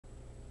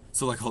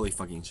So, like, holy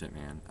fucking shit,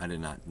 man. I did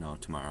not know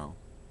tomorrow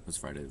was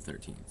Friday the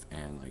 13th.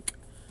 And, like,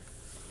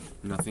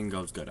 nothing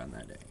goes good on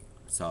that day.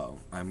 So,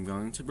 I'm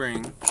going to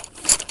bring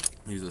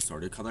these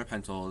assorted color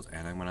pencils,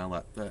 and I'm going to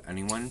let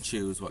anyone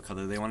choose what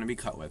color they want to be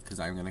cut with, because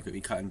I'm going to be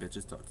cutting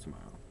bitches' throats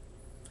tomorrow.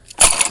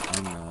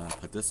 I'm going to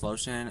put this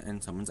lotion in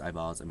someone's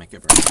eyeballs and make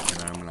it burn. And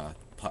then I'm going to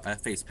put a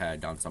face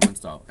pad down someone's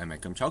throat and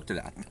make them choke to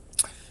death.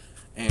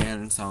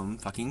 And some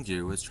fucking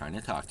Jew was trying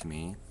to talk to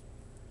me.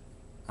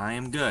 I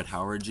am good.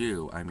 How are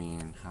you? I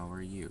mean, how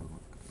are you?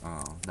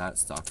 Oh, that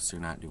sucks.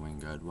 You're not doing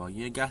good. Well,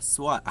 yeah, guess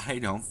what? I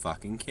don't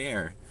fucking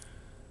care.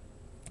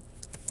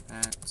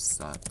 That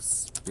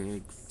sucks.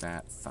 Big,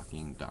 fat,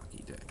 fucking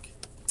donkey dick.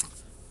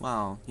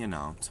 Well, you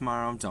know,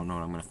 tomorrow, don't know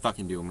what I'm gonna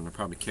fucking do. I'm gonna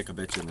probably kick a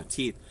bitch in the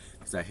teeth,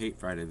 because I hate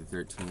Friday the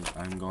 13th.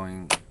 I'm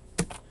gonna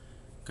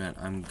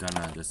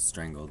just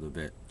strangle the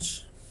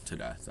bitch to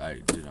death.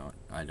 I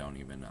don't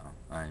even know.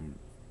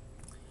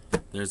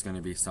 There's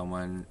gonna be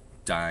someone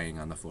dying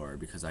on the floor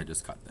because I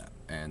just cut them,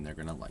 and they're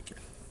gonna like it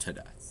to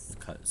death,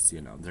 because, you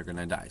know, they're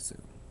gonna die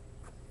soon.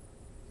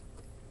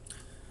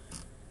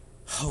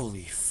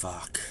 Holy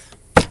fuck.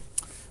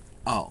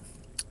 Oh,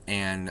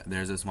 and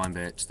there's this one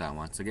bitch that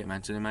wants to get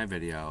mentioned in my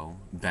video,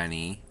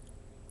 Benny,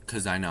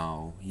 because I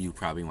know you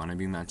probably want to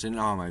be mentioned in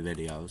all my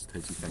videos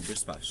because you think you're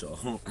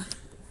special.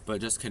 But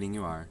just kidding,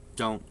 you are.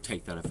 Don't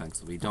take that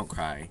offensively. Don't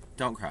cry.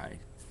 Don't cry.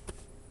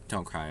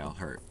 Don't cry, I'll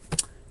hurt.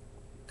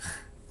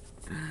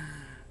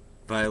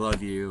 But I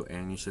love you,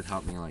 and you should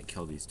help me, like,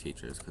 kill these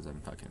teachers because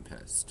I'm fucking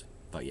pissed.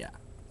 But yeah.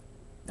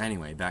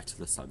 Anyway, back to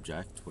the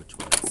subject, which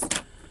was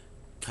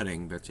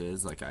cutting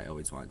bitches like I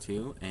always want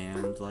to,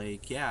 and,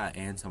 like, yeah,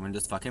 and someone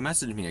just fucking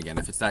messaged me again.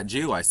 If it's that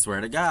Jew, I swear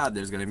to God,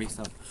 there's gonna be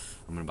some.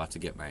 I'm about to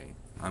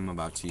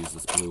use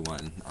this blue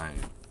one.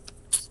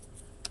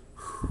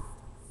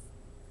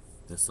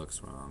 This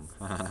looks wrong.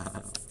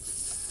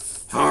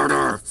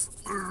 Harder!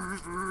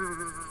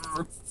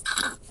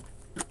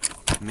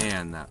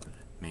 Man, that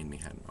made me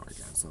have an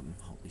orgasm.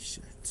 Holy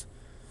shit.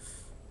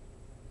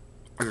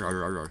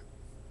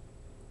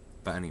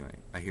 But anyway,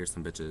 I hear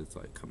some bitches,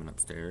 like, coming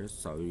upstairs,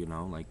 so, you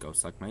know, like, go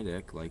suck my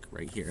dick, like,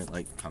 right here,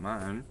 like, come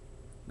on.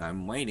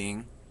 I'm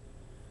waiting.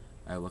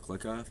 I look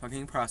like a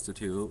fucking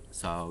prostitute,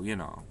 so, you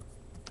know.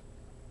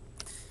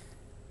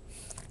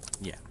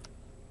 Yeah.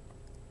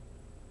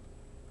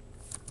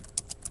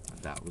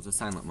 That was a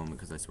silent moment,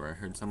 because I swear I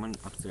heard someone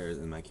upstairs,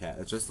 and my cat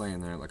is just laying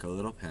there like a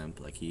little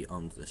pimp, like he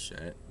owns this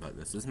shit, but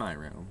this is my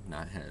room,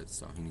 not his,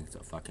 so he needs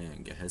to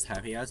fucking get his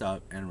happy ass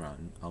up and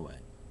run away.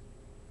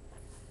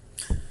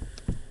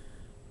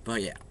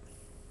 But yeah.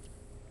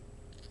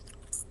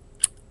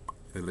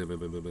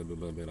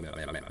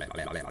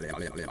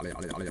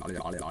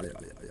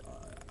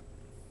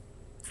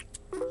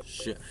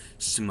 Shit,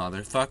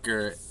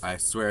 motherfucker, I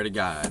swear to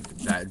God,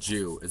 that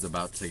Jew is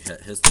about to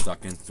get his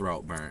fucking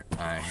throat burnt.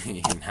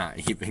 I'm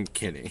not even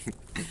kidding.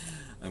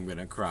 I'm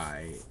gonna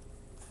cry.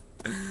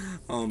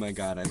 Oh my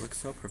God, I look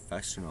so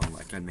professional.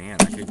 Like, a man,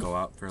 I could go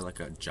out for, like,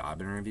 a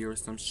job interview or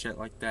some shit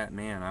like that.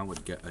 Man, I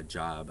would get a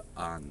job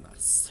on the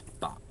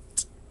spot.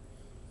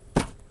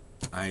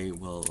 I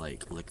will,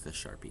 like, lick the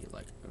Sharpie,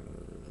 like,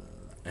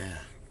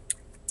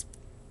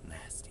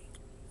 nasty.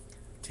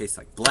 Tastes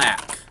like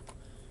black.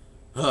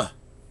 Ugh.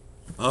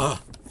 Oh,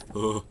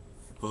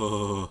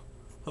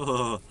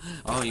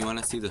 you want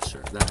to see the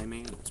shirt that I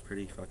made? It's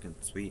pretty fucking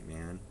sweet,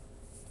 man.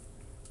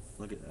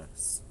 Look at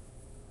this.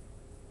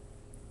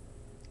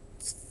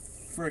 It's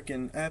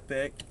freaking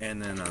epic.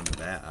 And then on the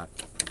back.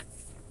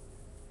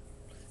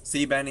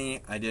 See,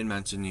 Benny, I did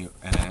mention you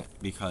in it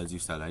because you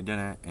said I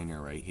didn't, and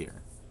you're right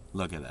here.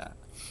 Look at that.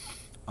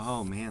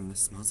 Oh, man,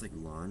 this smells like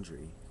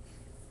laundry.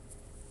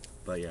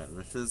 But yeah,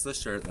 this is the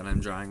shirt that I'm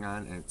drawing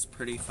on, and it's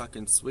pretty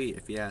fucking sweet,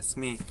 if you ask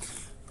me.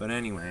 But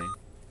anyway,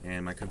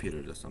 and my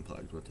computer just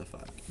unplugged, what the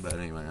fuck. But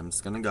anyway, I'm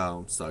just gonna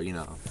go, so, you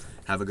know,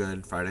 have a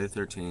good Friday the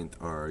 13th,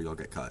 or you'll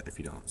get cut if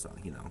you don't, so,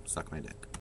 you know, suck my dick.